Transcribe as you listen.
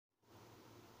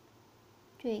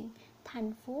Chuyện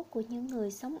thành phố của những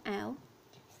người sống ảo.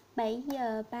 7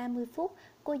 giờ 30 phút,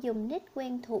 cô dùng nick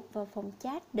quen thuộc vào phòng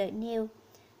chat đợi Neil.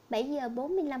 7 giờ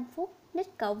 45 phút,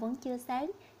 nick cậu vẫn chưa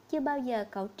sáng, chưa bao giờ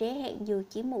cậu trễ hẹn dù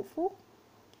chỉ 1 phút.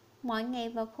 Mọi ngày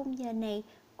vào khung giờ này,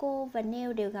 cô và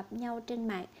Neil đều gặp nhau trên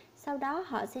mạng. Sau đó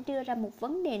họ sẽ đưa ra một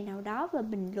vấn đề nào đó và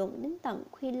bình luận đến tận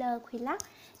khuya lơ khuya lắc,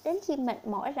 đến khi mệt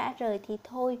mỏi rã rời thì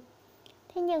thôi.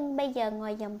 Thế nhưng bây giờ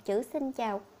ngoài dòng chữ xin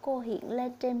chào của cô hiện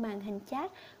lên trên màn hình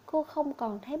chat, cô không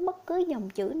còn thấy bất cứ dòng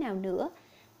chữ nào nữa.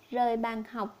 Rời bàn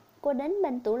học, cô đến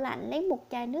bên tủ lạnh lấy một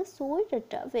chai nước suối rồi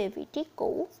trở về vị trí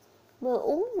cũ. Vừa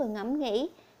uống vừa ngẫm nghĩ,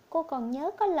 cô còn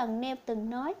nhớ có lần Neil từng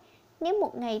nói, nếu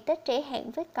một ngày tớ trễ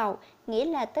hẹn với cậu, nghĩa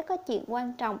là tớ có chuyện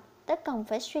quan trọng, tớ cần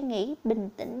phải suy nghĩ, bình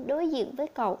tĩnh đối diện với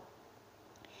cậu.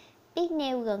 Biết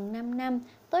Neil gần 5 năm,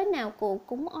 tối nào cô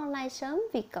cũng online sớm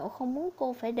vì cậu không muốn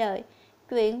cô phải đợi.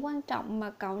 Chuyện quan trọng mà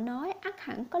cậu nói ắt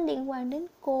hẳn có liên quan đến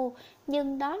cô,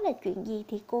 nhưng đó là chuyện gì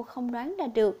thì cô không đoán ra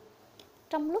được.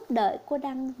 Trong lúc đợi, cô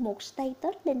đăng một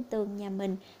status lên tường nhà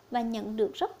mình và nhận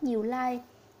được rất nhiều like.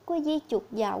 Cô di chuột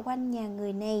dạo quanh nhà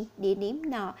người này, địa điểm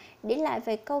nọ, để lại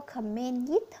vài câu comment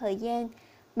giết thời gian.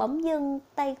 Bỗng dưng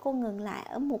tay cô ngừng lại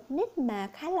ở một nick mà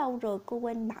khá lâu rồi cô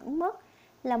quên bẵng mất,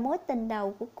 là mối tình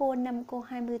đầu của cô năm cô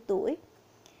 20 tuổi.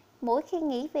 Mỗi khi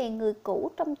nghĩ về người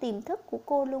cũ, trong tiềm thức của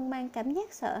cô luôn mang cảm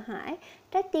giác sợ hãi,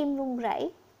 trái tim run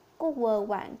rẩy. Cô quờ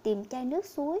quạng tìm chai nước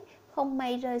suối, không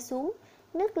may rơi xuống,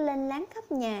 nước lên láng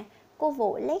khắp nhà. Cô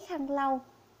vội lấy khăn lau.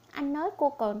 Anh nói cô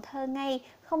còn thơ ngây,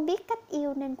 không biết cách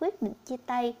yêu nên quyết định chia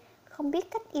tay. Không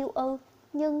biết cách yêu ư,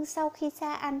 nhưng sau khi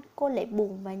xa anh, cô lại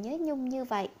buồn và nhớ nhung như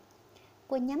vậy.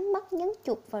 Cô nhắm mắt nhấn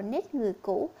chuột vào nick người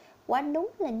cũ. Quả đúng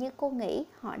là như cô nghĩ,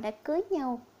 họ đã cưới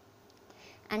nhau.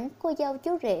 Ảnh cô dâu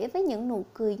chú rể với những nụ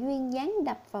cười duyên dáng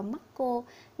đập vào mắt cô,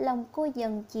 lòng cô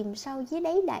dần chìm sâu dưới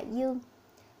đáy đại dương.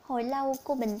 Hồi lâu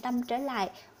cô bình tâm trở lại,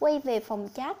 quay về phòng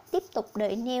chat tiếp tục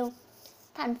đợi Neil.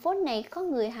 Thành phố này có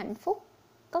người hạnh phúc,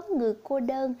 có người cô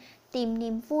đơn, tìm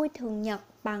niềm vui thường nhật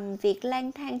bằng việc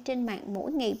lang thang trên mạng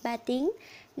mỗi ngày 3 tiếng,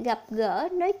 gặp gỡ,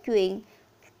 nói chuyện,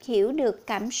 hiểu được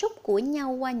cảm xúc của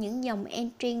nhau qua những dòng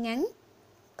entry ngắn.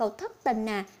 Cậu thất tình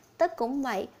à, tớ cũng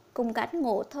vậy, cùng cảnh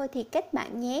ngộ thôi thì kết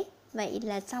bạn nhé. Vậy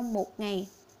là xong một ngày.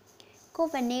 Cô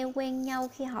và Neil quen nhau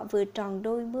khi họ vừa tròn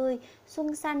đôi mươi,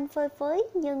 xuân xanh phơi phới,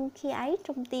 nhưng khi ấy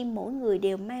trong tim mỗi người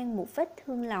đều mang một vết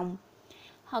thương lòng.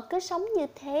 Họ cứ sống như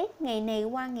thế, ngày này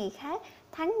qua ngày khác,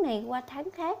 tháng này qua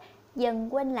tháng khác, dần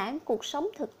quên lãng cuộc sống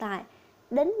thực tại.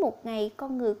 Đến một ngày,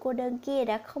 con người cô đơn kia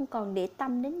đã không còn để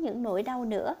tâm đến những nỗi đau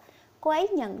nữa. Cô ấy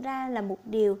nhận ra là một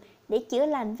điều, để chữa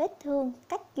lành vết thương,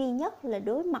 cách duy nhất là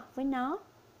đối mặt với nó.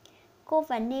 Cô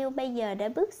và Neil bây giờ đã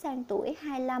bước sang tuổi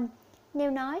 25.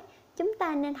 Neil nói, chúng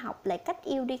ta nên học lại cách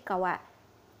yêu đi cậu ạ.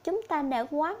 Chúng ta đã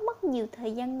quá mất nhiều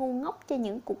thời gian ngu ngốc cho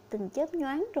những cuộc tình chớp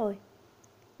nhoáng rồi.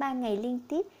 3 ngày liên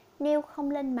tiếp, Neil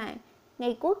không lên mạng.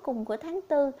 Ngày cuối cùng của tháng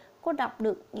 4, cô đọc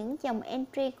được những dòng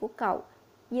entry của cậu.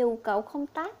 Dù cậu không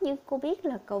tag nhưng cô biết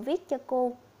là cậu viết cho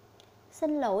cô.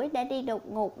 Xin lỗi đã đi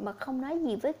đột ngột mà không nói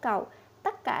gì với cậu.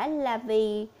 Tất cả là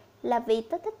vì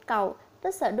tớ thích cậu.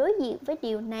 Tớ sợ đối diện với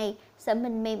điều này, sợ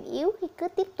mình mềm yếu khi cứ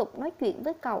tiếp tục nói chuyện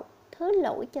với cậu. Thứ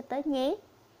lỗi cho tớ nhé.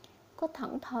 Cô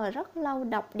thẫn thờ rất lâu,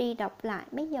 đọc đi đọc lại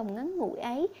mấy dòng ngắn ngủi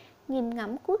ấy. Nghiền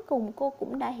ngẫm cuối cùng cô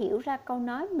cũng đã hiểu ra câu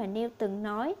nói mà Neil từng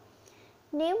nói.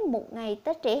 Nếu một ngày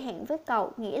tớ trễ hẹn với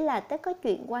cậu, nghĩa là tớ có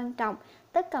chuyện quan trọng,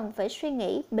 tớ cần phải suy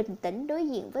nghĩ, bình tĩnh đối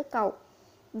diện với cậu.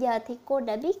 Giờ thì cô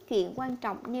đã biết chuyện quan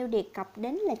trọng Neil đề cập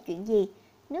đến là chuyện gì.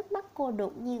 Nước mắt cô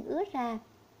đột nhiên ứa ra.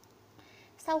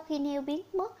 Sau khi Neil biến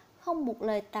mất, không một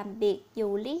lời tạm biệt,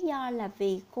 dù lý do là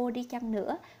vì cô đi chăng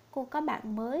nữa, cô có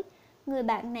bạn mới. Người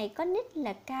bạn này có nick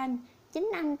là Can,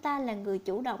 chính anh ta là người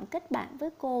chủ động kết bạn với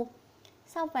cô.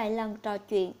 Sau vài lần trò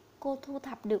chuyện, cô thu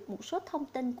thập được một số thông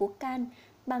tin của Can.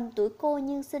 Bằng tuổi cô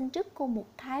nhưng sinh trước cô 1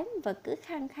 tháng và cứ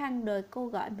khăng khăng đòi cô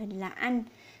gọi mình là anh.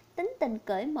 Tính tình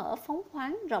cởi mở, phóng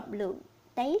khoáng, rộng lượng,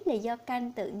 đấy là do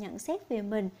Can tự nhận xét về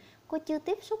mình. Cô chưa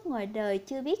tiếp xúc ngoài đời,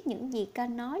 chưa biết những gì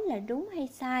Can nói là đúng hay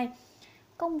sai.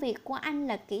 Công việc của anh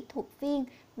là kỹ thuật viên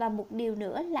và một điều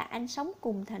nữa là anh sống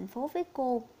cùng thành phố với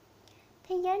cô.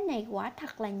 Thế giới này quả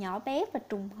thật là nhỏ bé và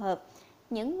trùng hợp.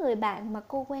 Những người bạn mà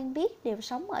cô quen biết đều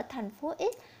sống ở thành phố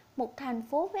X, một thành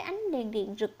phố với ánh đèn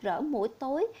điện rực rỡ mỗi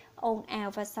tối, ồn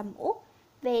ào và sầm uất.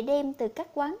 Về đêm từ các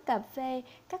quán cà phê,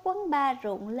 các quán bar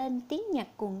rộn lên tiếng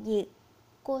nhạc cuồng nhiệt.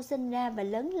 Cô sinh ra và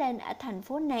lớn lên ở thành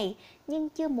phố này, nhưng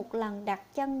chưa một lần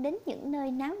đặt chân đến những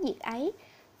nơi náo nhiệt ấy.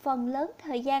 Phần lớn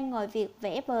thời gian ngồi việc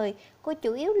vẽ vời, cô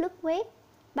chủ yếu lướt web.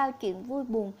 Bao chuyện vui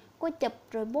buồn, cô chụp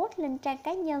rồi post lên trang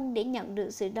cá nhân để nhận được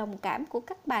sự đồng cảm của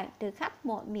các bạn từ khắp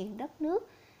mọi miền đất nước.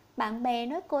 Bạn bè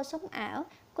nói cô sống ảo,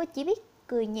 cô chỉ biết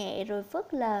cười nhẹ rồi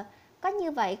phớt lờ. Có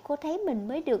như vậy cô thấy mình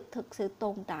mới được thực sự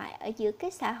tồn tại ở giữa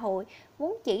cái xã hội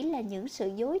vốn chỉ là những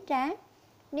sự dối trá.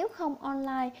 Nếu không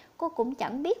online, cô cũng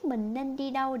chẳng biết mình nên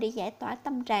đi đâu để giải tỏa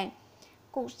tâm trạng.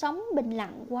 Cuộc sống bình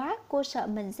lặng quá, cô sợ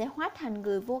mình sẽ hóa thành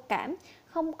người vô cảm,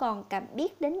 không còn cảm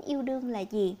biết đến yêu đương là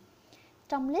gì.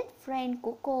 Trong list friend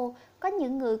của cô, có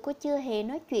những người cô chưa hề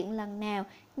nói chuyện lần nào,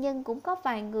 nhưng cũng có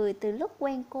vài người từ lúc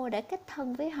quen cô đã kết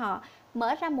thân với họ,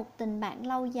 mở ra một tình bạn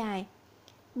lâu dài.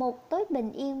 Một tối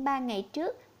bình yên 3 ngày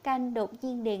trước, Can đột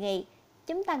nhiên đề nghị,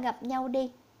 chúng ta gặp nhau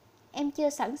đi. Em chưa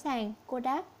sẵn sàng, cô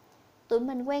đáp. Tụi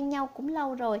mình quen nhau cũng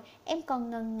lâu rồi, em còn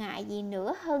ngần ngại gì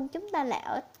nữa, hơn chúng ta lại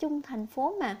ở chung thành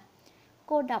phố mà.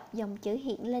 Cô đọc dòng chữ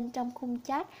hiện lên trong khung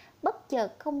chat, bất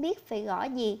chợt không biết phải gõ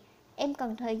gì. Em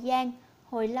cần thời gian.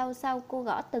 Hồi lâu sau cô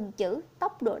gõ từng chữ,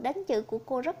 tốc độ đánh chữ của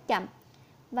cô rất chậm.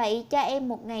 Vậy cho em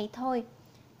một ngày thôi.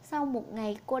 Sau một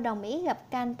ngày, cô đồng ý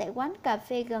gặp Can tại quán cà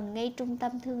phê gần ngay trung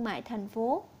tâm thương mại thành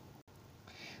phố.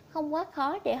 Không quá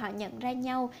khó để họ nhận ra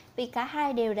nhau vì cả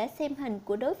hai đều đã xem hình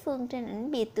của đối phương trên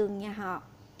ảnh bìa tường nhà họ.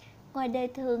 Ngoài đời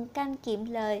thường, Can kiệm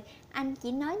lời, anh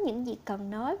chỉ nói những gì cần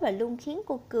nói và luôn khiến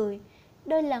cô cười.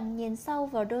 Đôi lần nhìn sâu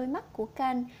vào đôi mắt của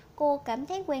Can, cô cảm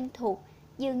thấy quen thuộc.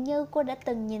 Dường như cô đã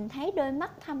từng nhìn thấy đôi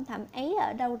mắt thâm thẳm ấy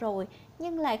ở đâu rồi,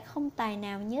 nhưng lại không tài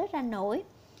nào nhớ ra nổi.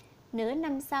 Nửa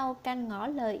năm sau, Can ngỏ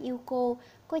lời yêu cô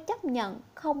chấp nhận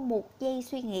không một giây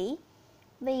suy nghĩ.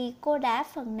 Vì cô đã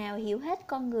phần nào hiểu hết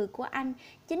con người của anh,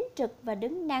 chính trực và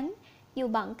đứng đắn. Dù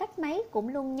bận cách mấy cũng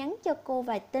luôn nhắn cho cô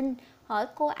vài tin, hỏi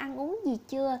cô ăn uống gì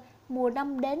chưa, mùa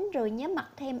đông đến rồi nhớ mặc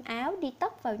thêm áo đi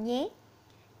tất vào nhé.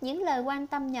 Những lời quan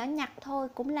tâm nhỏ nhặt thôi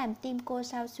cũng làm tim cô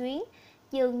xao xuyến.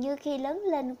 Dường như khi lớn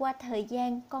lên qua thời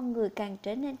gian, con người càng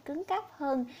trở nên cứng cáp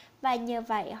hơn, và nhờ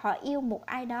vậy họ yêu một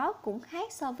ai đó cũng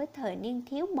khác so với thời niên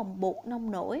thiếu bồng bột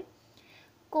nông nổi.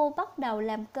 Cô bắt đầu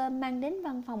làm cơm mang đến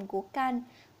văn phòng của Can.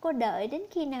 Cô đợi đến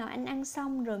khi nào anh ăn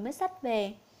xong rồi mới xách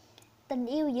về. Tình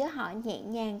yêu giữa họ nhẹ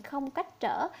nhàng không cách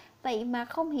trở, vậy mà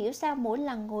không hiểu sao mỗi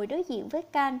lần ngồi đối diện với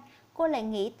Can, cô lại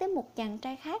nghĩ tới một chàng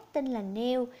trai khác tên là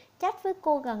Neil, chat với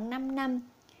cô gần 5 năm.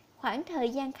 Khoảng thời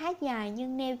gian khá dài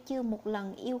nhưng Neil chưa một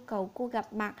lần yêu cầu cô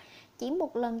gặp mặt. Chỉ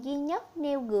một lần duy nhất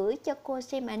Neil gửi cho cô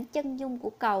xem ảnh chân dung của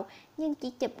cậu, nhưng chỉ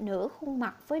chụp nửa khuôn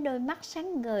mặt với đôi mắt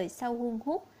sáng ngời sau hun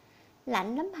hút.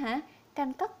 Lạnh lắm hả?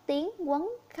 Can cất tiếng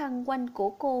quấn khăn quanh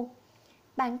cổ cô.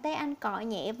 Bàn tay anh cọ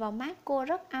nhẹ vào má cô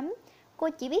rất ấm. Cô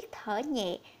chỉ biết thở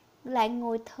nhẹ, lại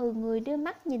ngồi thừ người đưa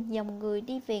mắt nhìn dòng người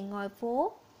đi về ngoài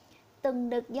phố. Từng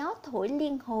đợt gió thổi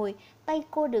liên hồi, tay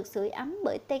cô được sưởi ấm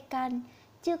bởi tay Can.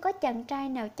 Chưa có chàng trai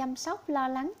nào chăm sóc lo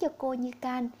lắng cho cô như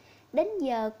Can. Đến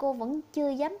giờ cô vẫn chưa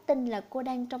dám tin là cô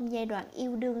đang trong giai đoạn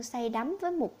yêu đương say đắm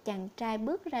với một chàng trai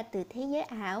bước ra từ thế giới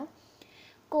ảo.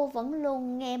 Cô vẫn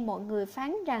luôn nghe mọi người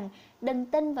phán rằng đừng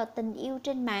tin vào tình yêu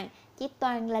trên mạng, chỉ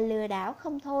toàn là lừa đảo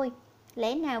không thôi.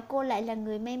 Lẽ nào cô lại là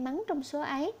người may mắn trong số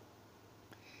ấy?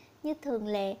 Như thường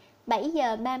lệ, 7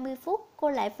 giờ 30 phút cô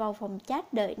lại vào phòng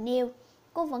chat đợi Neil.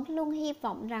 Cô vẫn luôn hy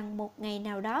vọng rằng một ngày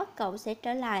nào đó cậu sẽ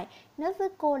trở lại, nói với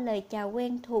cô lời chào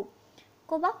quen thuộc.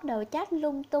 Cô bắt đầu chat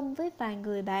lung tung với vài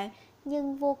người bạn,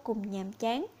 nhưng vô cùng nhàm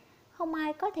chán. Không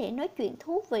ai có thể nói chuyện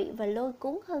thú vị và lôi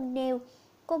cuốn hơn Neil.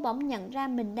 Cô bỗng nhận ra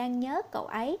mình đang nhớ cậu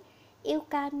ấy. Yêu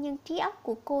Can nhưng trí óc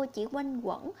của cô chỉ quanh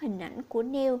quẩn hình ảnh của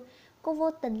Neil. Cô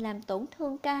vô tình làm tổn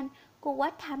thương Can. Cô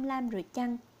quá tham lam rồi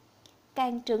chăng?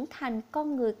 Càng trưởng thành,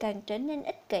 con người càng trở nên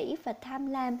ích kỷ và tham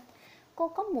lam. Cô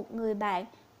có một người bạn,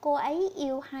 cô ấy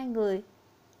yêu hai người.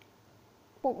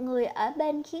 Một người ở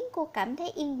bên khiến cô cảm thấy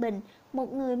yên bình,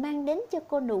 một người mang đến cho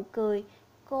cô nụ cười.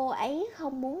 Cô ấy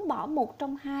không muốn bỏ một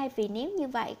trong hai, vì nếu như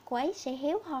vậy cô ấy sẽ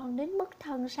héo hon đến mức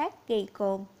thân xác kỳ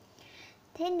cồn.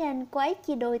 Thế nên cô ấy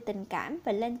chia đôi tình cảm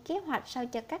và lên kế hoạch sao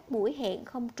cho các buổi hẹn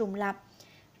không trùng lặp.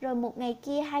 Rồi một ngày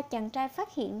kia hai chàng trai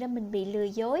phát hiện ra mình bị lừa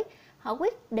dối. Họ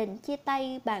quyết định chia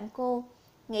tay bạn cô.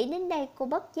 Nghĩ đến đây cô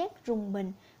bất giác rùng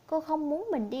mình. Cô không muốn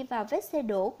mình đi vào vết xe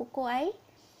đổ của cô ấy.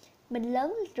 Mình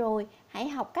lớn rồi, hãy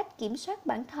học cách kiểm soát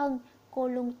bản thân. Cô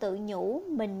luôn tự nhủ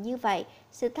mình như vậy.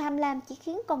 Sự tham lam chỉ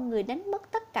khiến con người đánh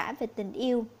mất tất cả về tình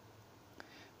yêu.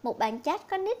 Một bạn chat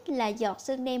có nick là Giọt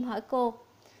Sương Đêm hỏi cô,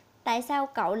 tại sao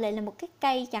cậu lại là một cái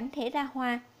cây chẳng thể ra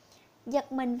hoa?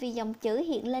 Giật mình vì dòng chữ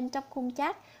hiện lên trong khung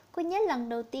chat. Cô nhớ lần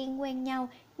đầu tiên quen nhau,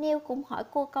 Neil cũng hỏi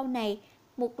cô câu này.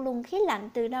 Một luồng khí lạnh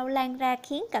từ đâu lan ra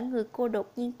khiến cả người cô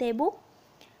đột nhiên tê buốt.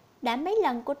 Đã mấy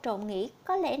lần cô trộm nghĩ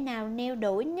có lẽ nào Neil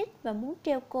đổi nick và muốn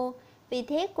trêu cô. Vì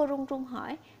thế cô run run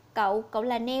hỏi, cậu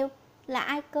là Neil? Là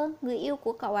ai cơ? Người yêu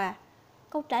của cậu à?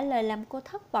 Câu trả lời làm cô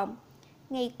thất vọng.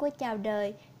 Ngày cô chào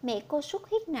đời, mẹ cô xuất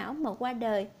huyết não mà qua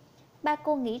đời. Ba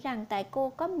cô nghĩ rằng tại cô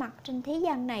có mặt trên thế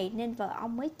gian này nên vợ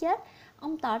ông mới chết.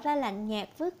 Ông tỏ ra lạnh nhạt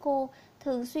với cô,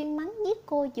 thường xuyên mắng nhiếc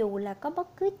cô dù là có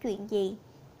bất cứ chuyện gì.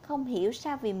 Không hiểu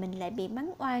sao vì mình lại bị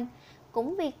mắng oan.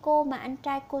 Cũng vì cô mà anh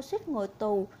trai cô suýt ngồi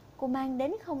tù. Cô mang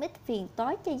đến không ít phiền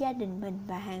toái cho gia đình mình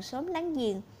và hàng xóm láng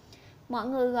giềng. Mọi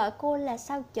người gọi cô là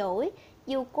sao chổi.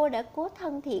 Dù cô đã cố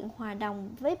thân thiện hòa đồng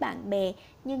với bạn bè,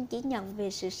 nhưng chỉ nhận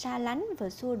về sự xa lánh và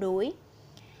xua đuổi.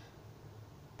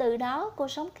 Từ đó cô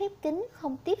sống khép kín,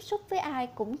 không tiếp xúc với ai,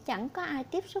 cũng chẳng có ai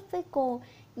tiếp xúc với cô.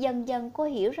 Dần dần cô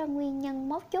hiểu ra nguyên nhân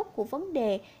mấu chốt của vấn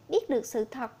đề. Biết được sự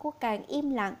thật, cô càng im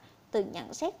lặng, tự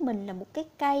nhận xét mình là một cái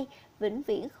cây vĩnh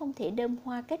viễn không thể đơm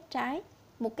hoa kết trái,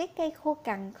 một cái cây khô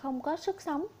cằn không có sức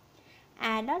sống.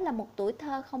 Đó là một tuổi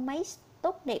thơ không mấy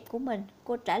tốt đẹp của mình,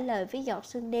 cô trả lời với giọt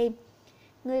sương đêm.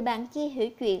 Người bạn kia hiểu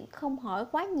chuyện, không hỏi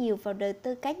quá nhiều vào đời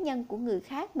tư cá nhân của người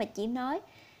khác, mà chỉ nói: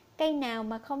 cây nào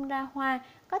mà không ra hoa,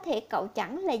 có thể cậu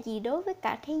chẳng là gì đối với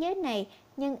cả thế giới này,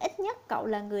 nhưng ít nhất cậu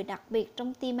là người đặc biệt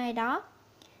trong tim ai đó.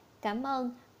 Cảm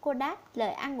ơn, cô đáp,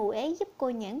 lời an ủi ấy giúp cô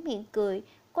nhoẻn miệng cười.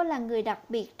 Cô là người đặc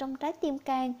biệt trong trái tim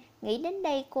Can. Nghĩ đến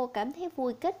đây cô cảm thấy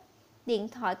vui kích. Điện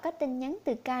thoại có tin nhắn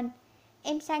từ Can.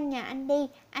 Em sang nhà anh đi,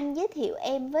 anh giới thiệu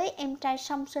em với em trai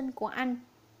song sinh của anh.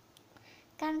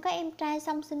 Can có em trai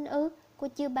song sinh ư? Cô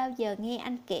chưa bao giờ nghe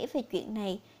anh kể về chuyện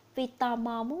này. Vì tò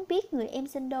mò muốn biết người em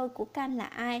sinh đôi của Can là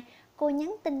ai, cô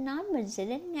nhắn tin nói mình sẽ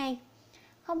đến ngay.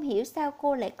 Không hiểu sao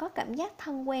cô lại có cảm giác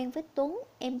thân quen với Tuấn,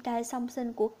 em trai song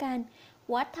sinh của Can.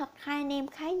 Quả thật hai anh em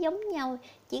khá giống nhau,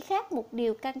 chỉ khác một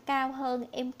điều Can cao hơn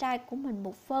em trai của mình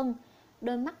một phân.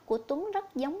 Đôi mắt của Tuấn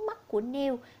rất giống mắt của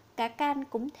Neil, cả Can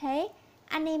cũng thế.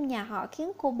 Anh em nhà họ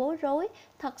khiến cô bối rối,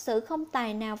 thật sự không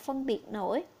tài nào phân biệt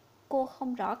nổi. Cô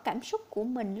không rõ cảm xúc của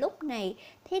mình lúc này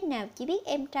thế nào, chỉ biết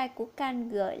em trai của Can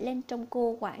gợi lên trong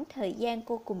cô quãng thời gian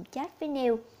cô cùng chat với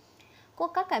Neil. Cô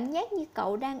có cảm giác như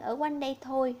cậu đang ở quanh đây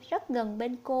thôi, rất gần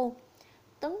bên cô.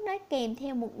 Tuấn nói kèm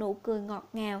theo một nụ cười ngọt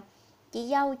ngào. Chị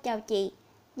dâu chào chị.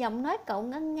 Giọng nói cậu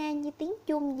ngân nga như tiếng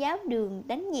chuông giáo đường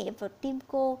đánh nhẹ vào tim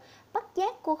cô. Bất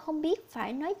giác cô không biết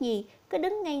phải nói gì, cứ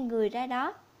đứng ngay người ra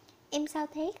đó. Em sao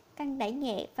thế? Căng đẩy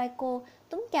nhẹ vai cô.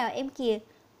 Tuấn chào em kìa.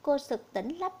 Cô sực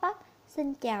tỉnh lắp bắp.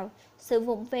 Xin chào. Sự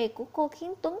vụng về của cô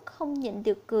khiến Tuấn không nhịn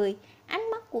được cười.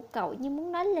 Ánh mắt của cậu như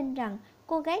muốn nói lên rằng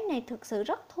cô gái này thực sự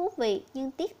rất thú vị,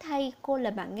 nhưng tiếc thay cô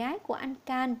là bạn gái của anh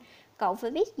Can. Cậu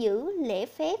phải biết giữ lễ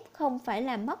phép, không phải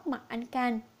làm mất mặt anh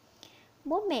Can.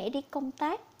 Bố mẹ đi công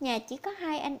tác, nhà chỉ có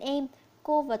hai anh em.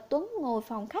 Cô và Tuấn ngồi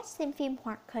phòng khách xem phim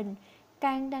hoạt hình.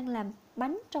 Can đang làm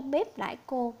bánh trong bếp đãi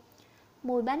cô.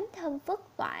 Mùi bánh thơm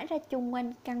phức tỏa ra chung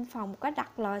quanh căn phòng có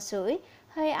đặt lò sưởi,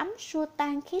 hơi ấm xua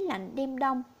tan khí lạnh đêm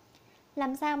đông.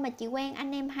 Làm sao mà chị quen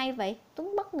anh em hay vậy?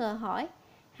 Tuấn bất ngờ hỏi.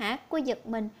 Hả? Cô giật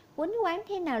mình, quýnh quán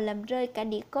thế nào làm rơi cả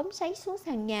đĩa cốm sấy xuống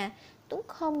sàn nhà. Tuấn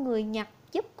không người nhặt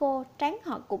giúp cô, trán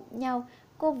họ cụm nhau.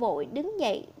 Cô vội đứng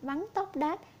dậy, vắn tóc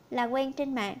đáp là quen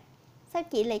trên mạng. Sao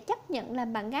chị lại chấp nhận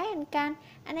làm bạn gái anh Can?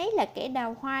 Anh ấy là kẻ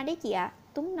đào hoa đấy chị ạ.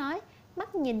 Tuấn nói,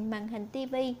 mắt nhìn màn hình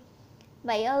tivi.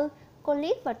 Vậy ư? Cô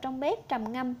liếc vào trong bếp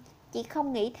trầm ngâm. Chị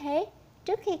không nghĩ thế.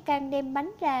 Trước khi Can đem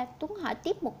bánh ra, Tuấn hỏi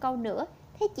tiếp một câu nữa.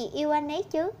 Thế chị yêu anh ấy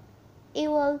chứ?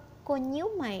 Yêu ư? Cô nhíu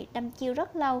mày đăm chiêu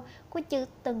rất lâu. Cô chưa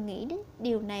từng nghĩ đến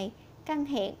điều này. Can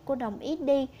hẹn cô đồng ý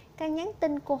đi. Can nhắn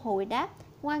tin cô hồi đáp,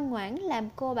 ngoan ngoãn làm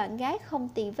cô bạn gái không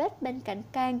tì vết bên cạnh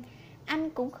Can. Anh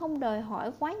cũng không đòi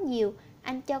hỏi quá nhiều.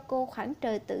 Anh cho cô khoảng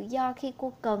trời tự do khi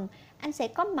cô cần. Anh sẽ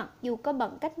có mặt dù có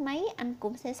bận cách mấy. Anh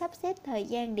cũng sẽ sắp xếp thời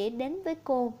gian để đến với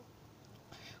cô.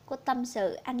 Cô tâm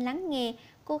sự, anh lắng nghe.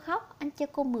 Cô khóc, anh cho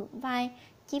cô mượn vai.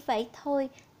 Chỉ vậy thôi.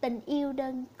 Tình yêu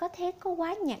đơn có thế có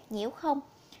quá nhạt nhẽo không?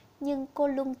 Nhưng cô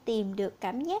luôn tìm được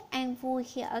cảm giác an vui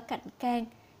khi ở cạnh Can.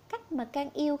 Cách mà Can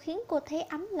yêu khiến cô thấy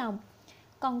ấm lòng.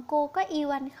 Còn cô có yêu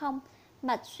anh không?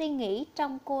 Mạch suy nghĩ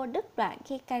trong cô đứt đoạn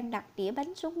khi Can đặt đĩa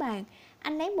bánh xuống bàn.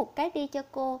 Anh lấy một cái đi cho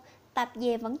cô. Tạp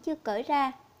dề vẫn chưa cởi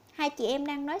ra. Hai chị em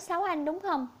đang nói xấu anh đúng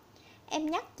không? Em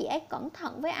nhắc chị ấy cẩn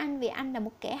thận với anh vì anh là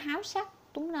một kẻ háo sắc,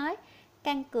 Tuấn nói.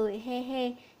 Can cười hê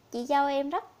hê. Chị dâu em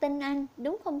rất tin anh,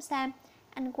 đúng không Sam?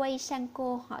 Anh quay sang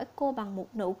cô, hỏi cô bằng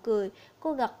một nụ cười.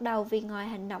 Cô gật đầu vì ngoài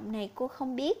hành động này cô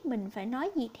không biết mình phải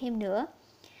nói gì thêm nữa.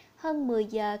 Hơn 10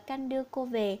 giờ Can đưa cô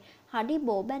về. Họ đi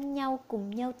bộ bên nhau,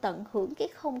 cùng nhau tận hưởng cái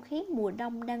không khí mùa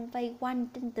đông đang vây quanh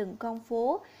trên từng con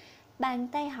phố. Bàn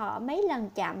tay họ mấy lần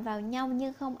chạm vào nhau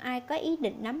nhưng không ai có ý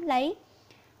định nắm lấy.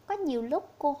 Có nhiều lúc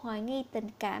cô hoài nghi tình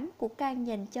cảm của Can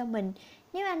dành cho mình.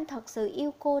 Nếu anh thật sự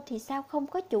yêu cô thì sao không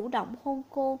có chủ động hôn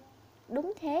cô?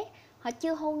 Đúng thế, họ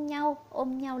chưa hôn nhau,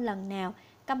 ôm nhau lần nào,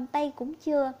 cầm tay cũng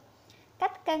chưa.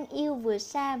 Cách Can yêu vừa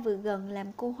xa vừa gần làm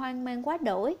cô hoang mang quá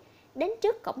đổi. Đến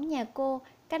trước cổng nhà cô,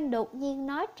 Can đột nhiên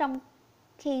nói trong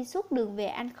khi suốt đường về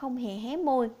anh không hề hé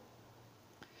môi.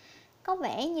 Có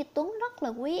vẻ như Tuấn rất là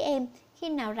quý em, khi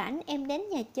nào rảnh em đến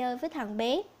nhà chơi với thằng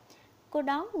bé. Cô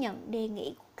đón nhận đề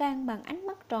nghị của Can bằng ánh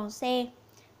mắt tròn xe.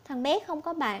 Thằng bé không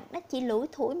có bạn, nó chỉ lủi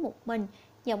thủi một mình.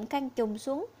 Giọng Can trùng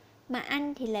xuống. Mà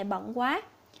anh thì lại bận quá.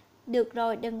 Được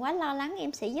rồi, đừng quá lo lắng,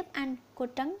 em sẽ giúp anh, cô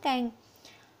trấn Can.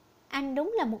 Anh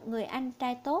đúng là một người anh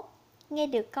trai tốt. Nghe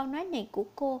được câu nói này của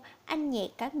cô, anh nhẹ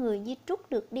cả người như trút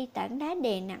được đi tảng đá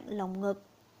đè nặng lồng ngực.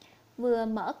 Vừa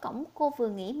mở cổng cô vừa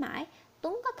nghĩ mãi,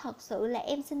 Tuấn có thật sự là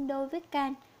em sinh đôi với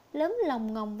Can, lớn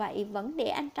lòng ngồng vậy vẫn để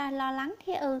anh trai lo lắng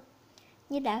thế ư?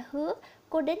 Như đã hứa,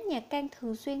 cô đến nhà Can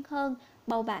thường xuyên hơn,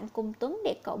 bầu bạn cùng Tuấn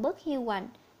để cậu bớt hiu quạnh.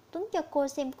 Tuấn cho cô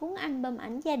xem cuốn album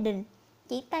ảnh gia đình,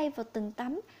 chỉ tay vào từng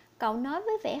tấm, cậu nói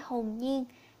với vẻ hồn nhiên,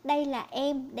 đây là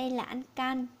em, đây là anh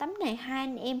Can, tấm này hai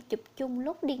anh em chụp chung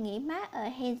lúc đi nghỉ mát ở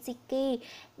Helsinki,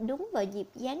 đúng vào dịp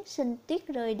Giáng sinh tuyết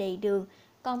rơi đầy đường,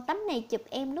 còn tấm này chụp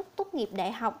em lúc tốt nghiệp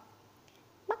đại học.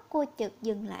 Mắt cô chợt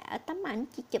dừng lại ở tấm ảnh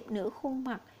chỉ chụp nửa khuôn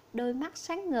mặt, đôi mắt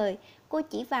sáng ngời, cô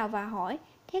chỉ vào và hỏi,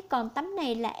 thế còn tấm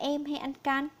này là em hay anh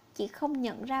Can? Chị không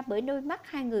nhận ra bởi đôi mắt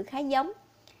hai người khá giống.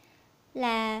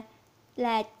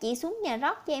 Là chị xuống nhà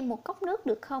rót cho em một cốc nước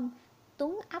được không?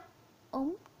 Tuấn ấp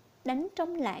úng, đánh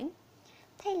trống lãng.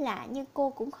 Thấy lạ nhưng cô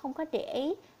cũng không có để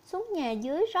ý, xuống nhà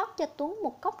dưới rót cho Tuấn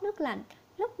một cốc nước lạnh.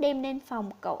 Lúc đem lên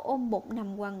phòng, cậu ôm bụng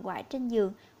nằm quằn quại trên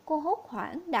giường. Cô hốt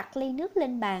hoảng đặt ly nước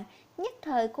lên bàn. Nhất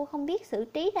thời cô không biết xử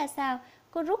trí ra sao.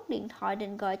 Cô rút điện thoại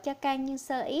định gọi cho Can nhưng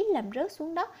sơ ý làm rớt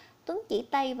xuống đất. Tuấn chỉ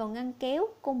tay vào ngăn kéo.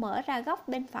 Cô mở ra góc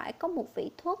bên phải có một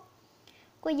vỉ thuốc.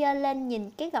 Cô giơ lên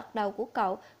nhìn cái gật đầu của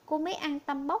cậu. Cô mới an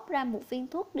tâm bóc ra một viên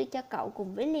thuốc đưa cho cậu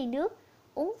cùng với ly nước.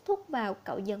 Uống thuốc vào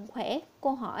cậu dần khỏe.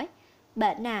 Cô hỏi,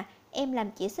 bệnh à, em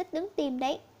làm chị xích đứng tim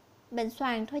đấy. Bệnh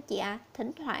xoàng thôi chị ạ,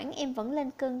 thỉnh thoảng em vẫn lên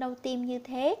cơn đau tim như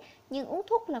thế, nhưng uống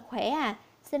thuốc là khỏe à.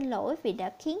 Xin lỗi vì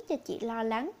đã khiến cho chị lo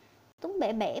lắng. Tuấn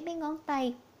bẻ bẻ mấy ngón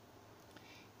tay.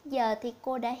 Giờ thì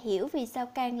cô đã hiểu vì sao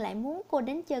Can lại muốn cô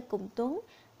đến chơi cùng Tuấn.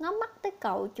 Ngó mắt tới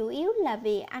cậu chủ yếu là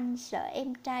vì anh sợ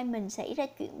em trai mình xảy ra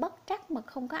chuyện bất trắc mà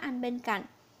không có anh bên cạnh.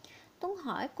 Tuấn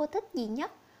hỏi cô thích gì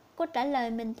nhất. Cô trả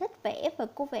lời mình thích vẽ và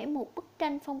cô vẽ một bức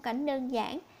tranh phong cảnh đơn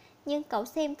giản. Nhưng cậu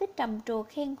xem cứ trầm trồ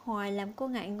khen hoài làm cô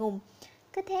ngại ngùng.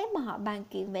 Cứ thế mà họ bàn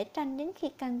chuyện vẽ tranh đến khi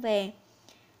Can về.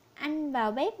 Anh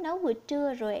vào bếp nấu bữa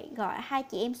trưa rồi gọi hai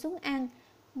chị em xuống ăn.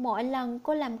 Mỗi lần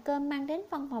cô làm cơm mang đến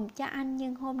văn phòng cho anh,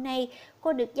 nhưng hôm nay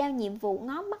cô được giao nhiệm vụ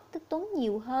ngó mắt tới Tuấn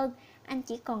nhiều hơn. Anh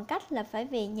chỉ còn cách là phải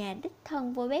về nhà đích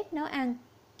thân vô bếp nấu ăn.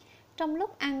 Trong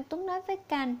lúc ăn, Tuấn nói với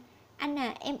Can, anh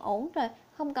à, em ổn rồi,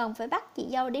 không cần phải bắt chị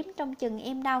dâu đếm trong chừng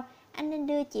em đâu. Anh nên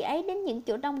đưa chị ấy đến những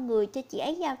chỗ đông người cho chị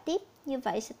ấy giao tiếp, như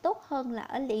vậy sẽ tốt hơn là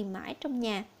ở lì mãi trong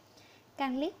nhà.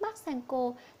 Can liếc mắt sang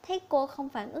cô, thấy cô không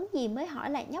phản ứng gì mới hỏi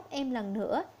lại nhóc em lần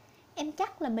nữa. Em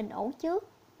chắc là mình ổn chứ?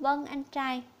 Vâng anh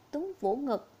trai, Tuấn vỗ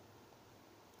ngực.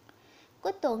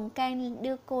 Cuối tuần Can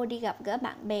đưa cô đi gặp gỡ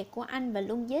bạn bè của anh và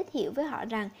luôn giới thiệu với họ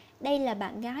rằng đây là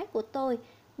bạn gái của tôi.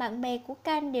 Bạn bè của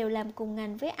Can đều làm cùng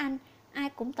ngành với anh, ai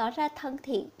cũng tỏ ra thân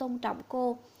thiện, tôn trọng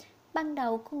cô. Ban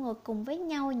đầu cô ngồi cùng với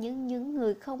nhau những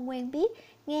người không quen biết,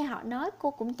 nghe họ nói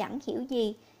cô cũng chẳng hiểu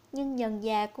gì. Nhưng dần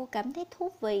dà cô cảm thấy thú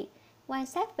vị. Quan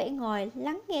sát vẻ ngoài,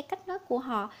 lắng nghe cách nói của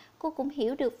họ, cô cũng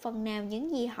hiểu được phần nào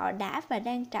những gì họ đã và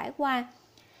đang trải qua.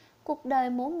 Cuộc đời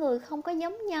mỗi người không có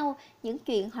giống nhau, những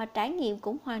chuyện họ trải nghiệm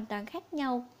cũng hoàn toàn khác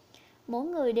nhau. Mỗi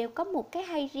người đều có một cái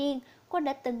hay riêng. Cô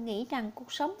đã từng nghĩ rằng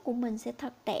cuộc sống của mình sẽ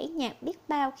thật tẻ nhạt biết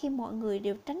bao khi mọi người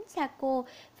đều tránh xa cô,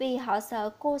 vì họ sợ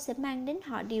cô sẽ mang đến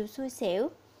họ điều xui xẻo.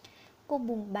 Cô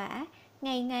buồn bã,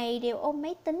 ngày ngày đều ôm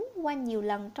máy tính qua nhiều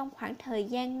lần trong khoảng thời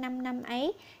gian 5 năm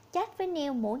ấy, chat với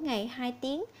Neil mỗi ngày 2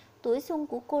 tiếng. Tuổi xuân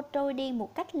của cô trôi đi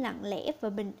một cách lặng lẽ và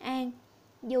bình an.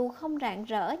 Dù không rạng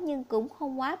rỡ nhưng cũng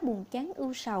không quá buồn chán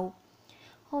ưu sầu.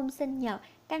 Hôm sinh nhật,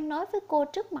 Can nói với cô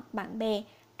trước mặt bạn bè,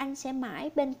 anh sẽ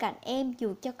mãi bên cạnh em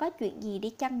dù cho có chuyện gì đi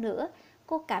chăng nữa.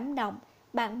 Cô cảm động,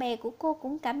 bạn bè của cô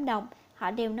cũng cảm động.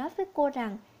 Họ đều nói với cô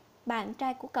rằng, bạn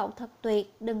trai của cậu thật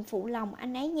tuyệt, đừng phụ lòng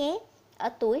anh ấy nhé. Ở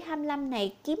tuổi 25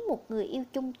 này kiếm một người yêu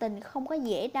chung tình không có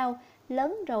dễ đâu,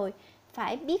 lớn rồi,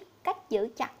 phải biết cách giữ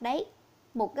chặt đấy.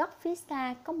 Một góc phía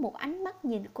xa có một ánh mắt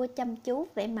nhìn cô chăm chú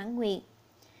vẻ mãn nguyện.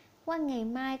 Qua ngày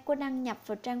mai cô đăng nhập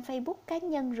vào trang Facebook cá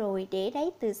nhân rồi, để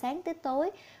đấy từ sáng tới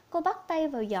tối. Cô bắt tay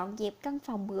vào dọn dẹp căn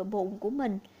phòng bừa bộn của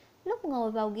mình. Lúc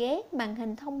ngồi vào ghế, màn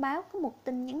hình thông báo có một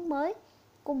tin nhắn mới.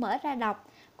 Cô mở ra đọc,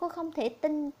 cô không thể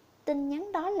tin tin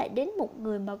nhắn đó lại đến một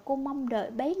người mà cô mong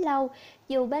đợi bấy lâu,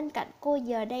 dù bên cạnh cô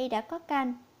giờ đây đã có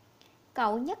Can.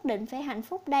 Cậu nhất định phải hạnh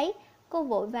phúc đấy. Cô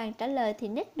vội vàng trả lời thì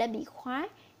nick đã bị khóa.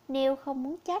 Neil không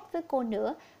muốn chat với cô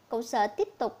nữa. Cậu sợ tiếp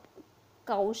tục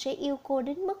cậu sẽ yêu cô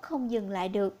đến mức không dừng lại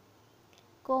được.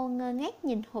 Cô ngơ ngác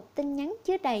nhìn hộp tin nhắn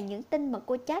chứa đầy những tin mà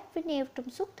cô chat với Neil trong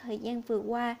suốt thời gian vừa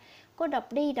qua. Cô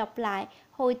đọc đi đọc lại,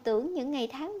 hồi tưởng những ngày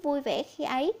tháng vui vẻ khi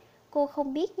ấy. Cô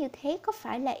không biết như thế có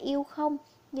phải là yêu không,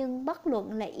 nhưng bất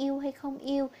luận là yêu hay không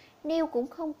yêu, Neil cũng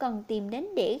không cần tìm đến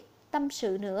để tâm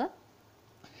sự nữa.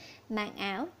 Màn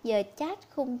ảo, giờ chat,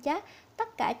 khung chat,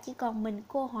 tất cả chỉ còn mình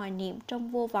cô hoài niệm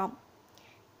trong vô vọng.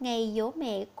 Ngày giỗ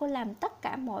mẹ, cô làm tất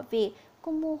cả mọi việc.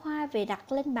 Cô mua hoa về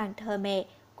đặt lên bàn thờ mẹ.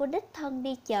 Cô đích thân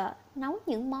đi chợ, nấu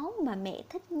những món mà mẹ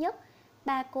thích nhất.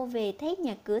 Ba cô về thấy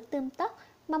nhà cửa tươm tất,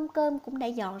 mâm cơm cũng đã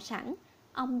dọn sẵn.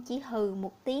 Ông chỉ hừ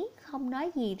một tiếng, không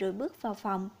nói gì rồi bước vào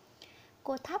phòng.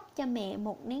 Cô thắp cho mẹ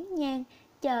một nén nhang,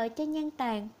 chờ cho nhang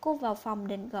tàn, cô vào phòng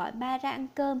định gọi ba ra ăn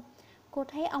cơm. Cô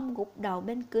thấy ông gục đầu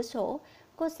bên cửa sổ.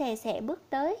 Cô xè xè bước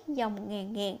tới, giọng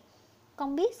ngàn ngẹn: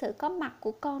 con biết sự có mặt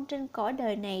của con trên cõi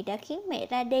đời này đã khiến mẹ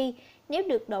ra đi. Nếu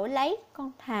được đổi lấy,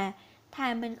 con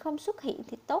thà mình không xuất hiện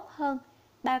thì tốt hơn.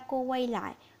 Ba cô quay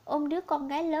lại, ôm đứa con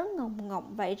gái lớn ngọng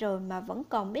ngọng vậy rồi mà vẫn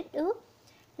còn biết ước.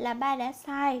 Là ba đã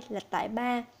sai, là tại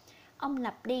ba. Ông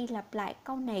lặp đi lặp lại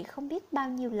câu này không biết bao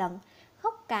nhiêu lần.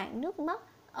 Khóc cạn nước mắt,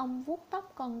 ông vuốt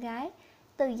tóc con gái.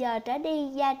 Từ giờ trở đi,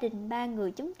 gia đình ba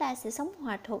người chúng ta sẽ sống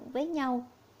hòa thuận với nhau.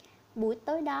 Buổi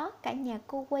tối đó, cả nhà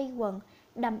cô quây quần,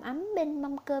 đầm ấm bên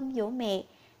mâm cơm giỗ mẹ.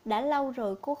 Đã lâu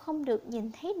rồi cô không được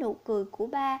nhìn thấy nụ cười của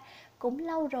ba, cũng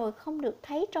lâu rồi không được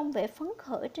thấy trong vẻ phấn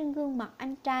khởi trên gương mặt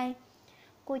anh trai.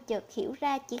 Cô chợt hiểu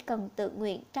ra chỉ cần tự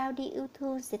nguyện trao đi yêu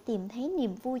thương sẽ tìm thấy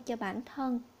niềm vui cho bản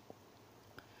thân.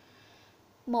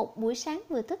 Một buổi sáng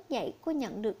vừa thức dậy, cô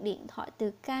nhận được điện thoại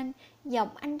từ Can. Giọng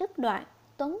anh đứt đoạn: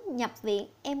 Tuấn nhập viện,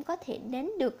 em có thể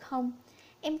đến được không?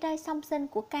 Em trai song sinh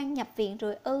của Can nhập viện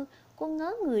rồi ư? Cô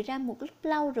ngớ người ra một lúc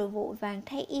lâu rồi vội vàng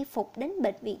thay y phục đến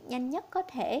bệnh viện nhanh nhất có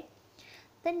thể.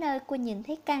 Tới nơi, cô nhìn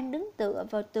thấy Can đứng tựa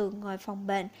vào tường ngoài phòng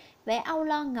bệnh, vẻ âu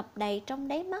lo ngập đầy trong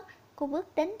đáy mắt. Cô bước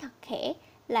đến thật khẽ,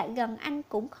 lại gần anh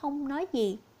cũng không nói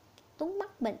gì. Tuấn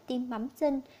mắc bệnh tim bẩm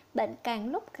sinh, bệnh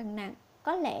càng lúc càng nặng.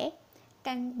 Có lẽ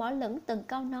Can bỏ lửng từng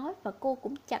câu nói và cô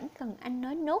cũng chẳng cần anh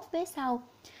nói nốt vế sau.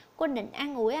 Cô định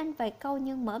an ủi anh vài câu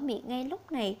nhưng mở miệng ngay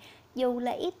lúc này, dù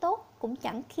là ý tốt, cũng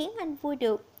chẳng khiến anh vui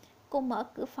được. Cô mở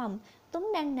cửa phòng,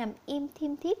 Tuấn đang nằm im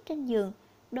thiêm thiếp trên giường,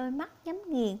 đôi mắt nhắm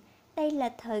nghiền. Đây là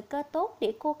thời cơ tốt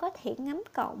để cô có thể ngắm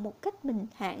cậu một cách bình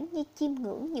thản như chiêm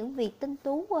ngưỡng những vì tinh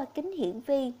tú qua kính hiển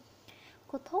vi.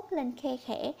 Cô thốt lên khe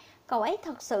khẽ, cậu ấy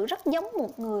thật sự rất giống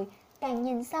một người. Càng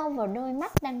nhìn sâu vào đôi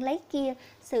mắt đang lấy kia,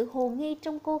 sự hồ nghi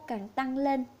trong cô càng tăng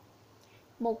lên.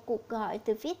 Một cuộc gọi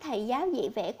từ phía thầy giáo dạy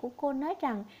vẽ của cô nói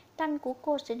rằng tranh của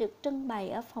cô sẽ được trưng bày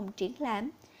ở phòng triển lãm.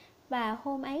 Và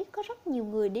hôm ấy có rất nhiều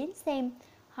người đến xem.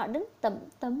 Họ đứng tụm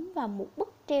túm vào một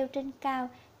bức treo trên cao,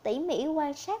 tỉ mỉ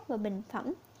quan sát và bình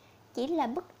phẩm. Chỉ là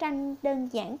bức tranh đơn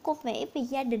giản cô vẽ vì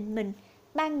gia đình mình.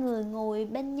 Ba người ngồi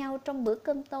bên nhau trong bữa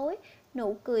cơm tối,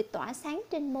 nụ cười tỏa sáng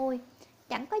trên môi.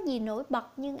 Chẳng có gì nổi bật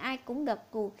nhưng ai cũng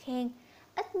gật gù khen.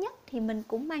 Ít nhất thì mình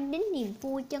cũng mang đến niềm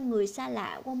vui cho người xa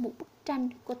lạ qua một bức tranh,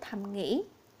 cô thầm nghĩ.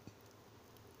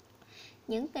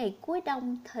 Những ngày cuối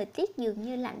đông, thời tiết dường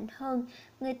như lạnh hơn.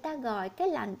 Người ta gọi cái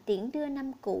lạnh tiễn đưa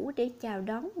năm cũ để chào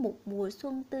đón một mùa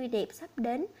xuân tươi đẹp sắp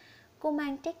đến. Cô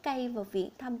mang trái cây vào viện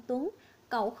thăm Tuấn.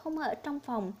 Cậu không ở trong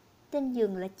phòng. Trên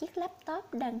giường là chiếc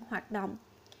laptop đang hoạt động.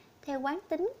 Theo quán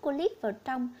tính, cô liếc vào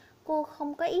trong. Cô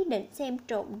không có ý định xem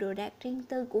trộm đồ đạc riêng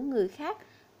tư của người khác.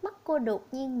 Mắt cô đột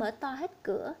nhiên mở to hết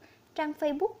cửa. Trang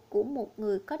Facebook của một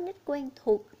người có nick quen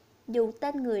thuộc. Dù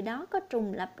tên người đó có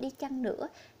trùng lặp đi chăng nữa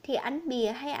thì ảnh bìa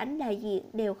hay ảnh đại diện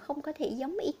đều không có thể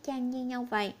giống y chang như nhau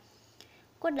vậy.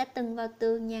 Cô đã từng vào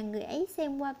tường nhà người ấy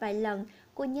xem qua vài lần.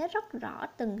 Cô nhớ rất rõ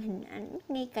từng hình ảnh,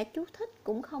 ngay cả chú thích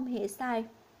cũng không hề sai.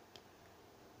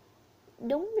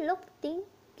 Đúng lúc tiếng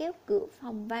kéo cửa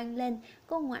phòng vang lên,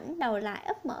 cô ngoảnh đầu lại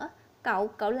ấp mở.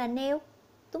 Cậu là Neil.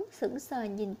 Tuấn sững sờ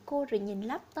nhìn cô rồi nhìn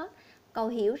laptop. Cậu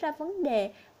hiểu ra vấn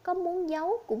đề, có muốn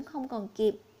giấu cũng không còn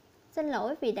kịp. Xin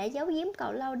lỗi vì đã giấu giếm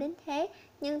cậu lâu đến thế,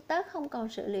 nhưng tớ không còn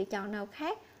sự lựa chọn nào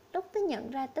khác. Lúc tớ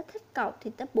nhận ra tớ thích cậu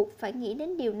thì tớ buộc phải nghĩ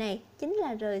đến điều này, chính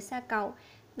là rời xa cậu.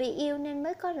 Vì yêu nên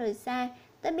mới có rời xa.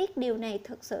 Tớ biết điều này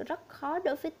thực sự rất khó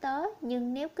đối với tớ,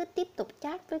 nhưng nếu cứ tiếp tục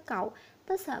chat với cậu,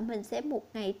 tớ sợ mình sẽ một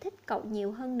ngày thích cậu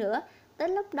nhiều hơn nữa. Tới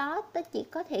lúc đó tớ chỉ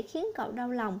có thể khiến cậu đau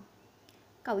lòng.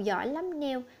 Cậu giỏi lắm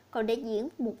Neil, cậu đã diễn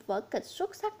một vở kịch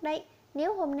xuất sắc đấy.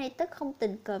 Nếu hôm nay tớ không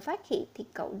tình cờ phát hiện thì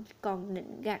cậu còn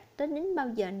định gạt tớ đến bao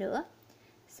giờ nữa.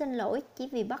 Xin lỗi, chỉ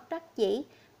vì bất đắc dĩ.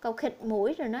 Cậu khịt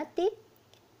mũi rồi nói tiếp.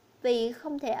 Vì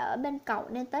không thể ở bên cậu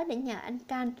nên tớ đã nhờ anh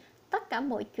Can. Tất cả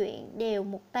mọi chuyện đều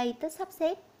một tay tớ sắp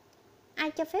xếp.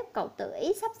 Ai cho phép cậu tự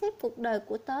ý sắp xếp cuộc đời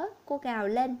của tớ? Cô gào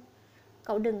lên.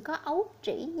 Cậu đừng có ấu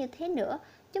trĩ như thế nữa.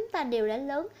 Chúng ta đều đã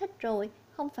lớn hết rồi,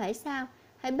 không phải sao?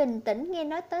 Hãy bình tĩnh nghe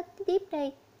nói tới tiếp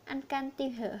đây. Anh Can tiêu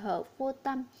hờ hợt vô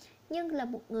tâm, nhưng là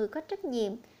một người có trách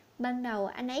nhiệm. Ban đầu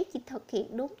anh ấy chỉ thực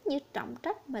hiện đúng như trọng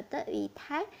trách mà tớ ủy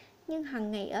thác, nhưng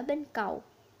hằng ngày ở bên cậu,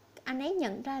 anh ấy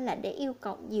nhận ra là để yêu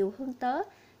cậu nhiều hơn tớ.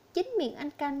 Chính miệng anh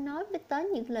Can nói với tớ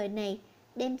những lời này.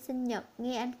 Đêm sinh nhật,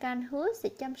 nghe anh Can hứa sẽ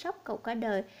chăm sóc cậu cả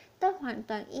đời, tớ hoàn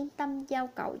toàn yên tâm giao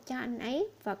cậu cho anh ấy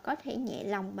và có thể nhẹ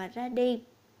lòng mà ra đi.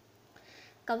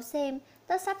 Cậu xem,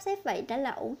 tớ sắp xếp vậy đã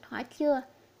là ổn thỏa chưa?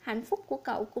 Hạnh phúc của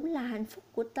cậu cũng là hạnh phúc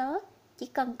của tớ, chỉ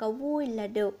cần cậu vui là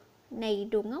được. Này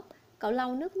đồ ngốc, cậu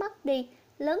lau nước mắt đi,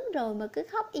 lớn rồi mà cứ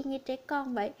khóc y như trẻ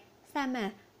con vậy. Sao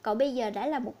mà, cậu bây giờ đã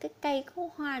là một cái cây có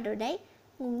hoa rồi đấy.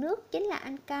 Nguồn nước chính là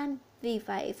anh Can, vì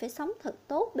vậy phải sống thật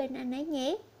tốt bên anh ấy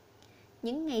nhé.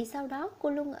 Những ngày sau đó, cô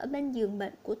luôn ở bên giường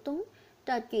bệnh của Tuấn,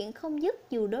 trò chuyện không dứt,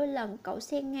 dù đôi lần cậu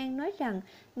xen ngang nói rằng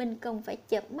mình cần phải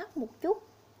chợp mắt một chút.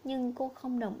 Nhưng cô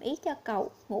không đồng ý cho cậu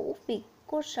ngủ vì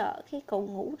cô sợ khi cậu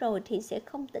ngủ rồi thì sẽ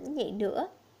không tỉnh dậy nữa.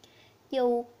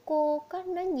 Dù cô có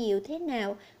nói nhiều thế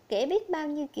nào, kể biết bao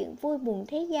nhiêu chuyện vui buồn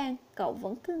thế gian, cậu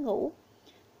vẫn cứ ngủ.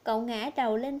 Cậu ngã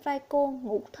đầu lên vai cô,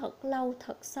 ngủ thật lâu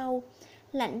thật sâu.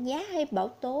 Lạnh giá hay bão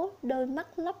tố, đôi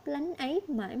mắt lấp lánh ấy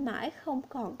mãi mãi không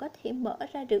còn có thể mở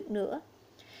ra được nữa.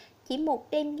 Chỉ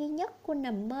một đêm duy nhất cô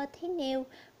nằm mơ thấy Neo.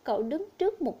 Cậu đứng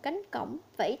trước một cánh cổng,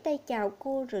 vẫy tay chào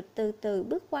cô rồi từ từ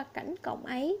bước qua cánh cổng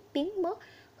ấy, biến mất,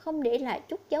 không để lại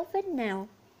chút dấu vết nào.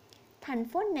 Thành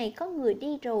phố này có người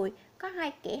đi rồi, có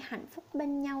hai kẻ hạnh phúc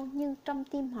bên nhau, nhưng trong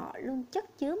tim họ luôn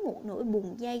chất chứa một nỗi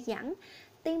buồn dai dẳng.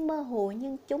 Tuy mơ hồ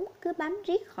nhưng chúng cứ bám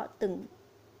riết họ từng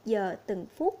giờ từng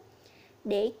phút.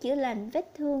 Để chữa lành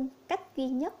vết thương, cách duy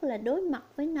nhất là đối mặt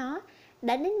với nó.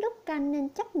 Đã đến lúc Can nên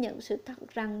chấp nhận sự thật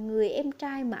rằng người em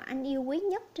trai mà anh yêu quý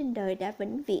nhất trên đời đã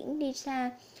vĩnh viễn đi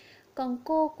xa. Còn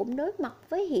cô cũng đối mặt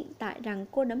với hiện tại rằng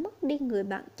cô đã mất đi người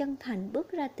bạn chân thành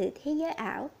bước ra từ thế giới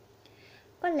ảo.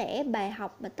 Có lẽ bài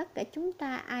học mà tất cả chúng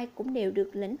ta ai cũng đều được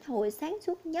lĩnh hội sáng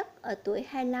suốt nhất ở tuổi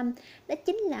 25, đó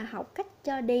chính là học cách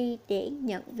cho đi để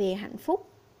nhận về hạnh phúc.